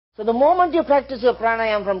So the moment you practice your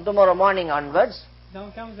pranayama from tomorrow morning onwards,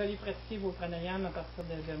 donc, quand vous allez pratiquer vos pranayams à partir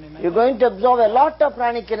de demain matin, you're going to absorb a lot of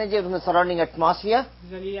pranic energy from the surrounding atmosphere.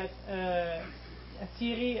 vous allez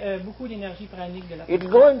attirer beaucoup d'énergie pranique de la It will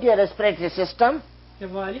go into your respiratory system. Ça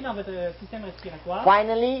va aller dans votre système respiratoire.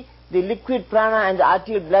 Finally, the liquid prana and the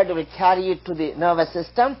arterial blood will carry it to the nervous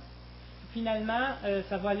system. Finalement,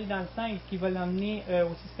 ça va aller dans le sang et qui va l'emmener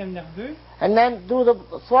au système nerveux. And then through the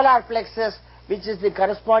solar plexus, which is the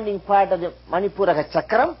corresponding part of the Manipuraka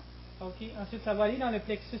chakram. Okay. Ensuite, ça va aller dans le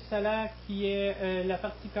plexus solaire qui est la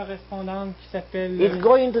partie correspondante qui s'appelle... It's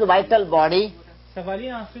going into the vital body. Ça va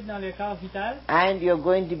aller ensuite dans le corps vital. And you're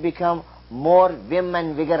going to become more vim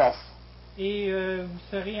and vigorous. Et vous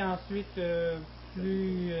serez ensuite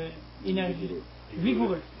plus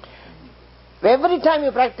vigoureux. Every time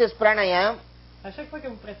you practice pranayama, À chaque fois que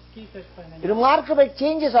vous pratiquez ce pranayama, remarkable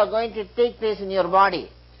changes are going to take place in your body.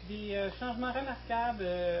 des changements remarquables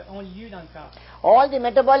ont lieu dans le corps. All the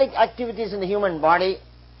metabolic activities in the human body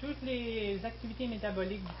Toutes les activités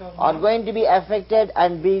métaboliques du corps are humain going to be affected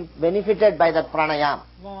and be benefited by that pranayama.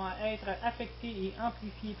 vont être affectées et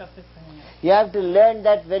amplifiées par cette pranayama. You have to learn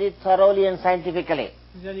that very thoroughly and scientifically.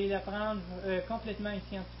 Vous allez l'apprendre complètement et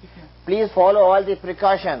scientifiquement. Please follow all the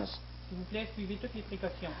precautions. S'il vous plaît, suivez toutes les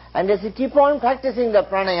précautions. And as you keep on practicing the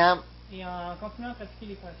pranayama, Et en continuant à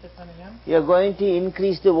pratiquer cette pranayama, you're going to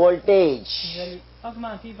increase the voltage. vous allez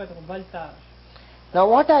augmenter votre voltage. Now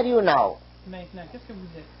what are you now? Maintenant, qu'est-ce que vous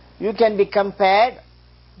êtes? You can be compared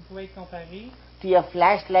Vous pouvez être comparé to a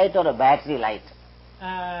flashlight or a battery light.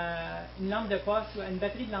 à une lampe de poche ou à une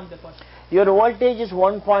batterie de lampe de poche. Your voltage is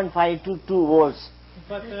 1.5 to 2 volts.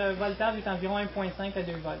 Votre voltage est environ 1.5 à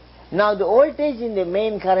 2 volts. Now the voltage in the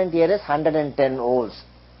main current here is 110 volts.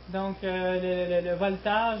 Donc, le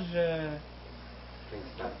voltage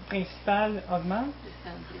principal augmente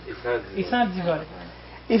et 110 volts.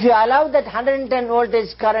 If you allow that 110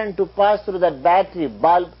 voltage current to pass through that battery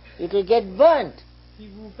bulb, it will get burnt. Si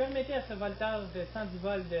vous permettez à ce voltage de 110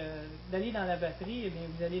 volts d'aller dans la batterie, eh bien,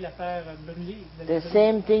 vous allez la faire brûler. Vous allez The brûler.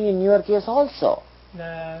 same thing in your case also.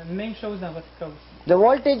 La même chose dans votre cas aussi. The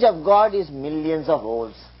voltage of God is millions of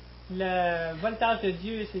volts. Le voltage de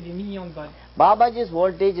Dieu, c'est des millions de volts. Babaji's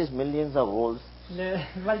voltage is millions of volts. Le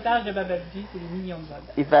voltage de Babaji, c'est des millions de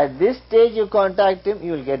volts. If at this stage you contact him,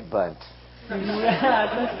 you will get burnt.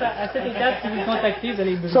 À cette étape, si vous le contactez, vous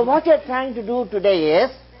allez brûler. So what you're trying to do today is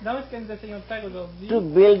Donc, ce que nous essayons de faire aujourd'hui, to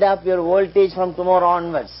build up your voltage from tomorrow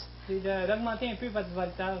onwards. c'est d'augmenter un peu votre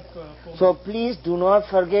voltage pour So please do not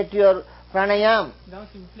forget your pranayama. Donc,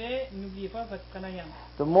 s'il vous plaît, n'oubliez pas votre pranayama.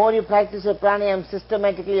 The more you practice your pranayama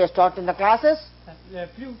systematically as taught in the classes, Le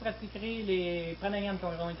plus vous pratiquerez les pranayams qui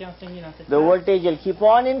ont été enseignés dans cette the classe, voltage will keep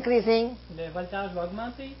on increasing. le voltage va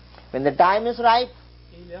augmenter. When the time is right,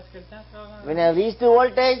 Et lorsque le temps sera when rendu, you reach the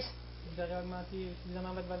voltage, vous aurez augmenté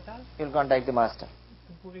suffisamment votre voltage, you'll contact the master.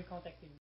 vous pourrez contacter.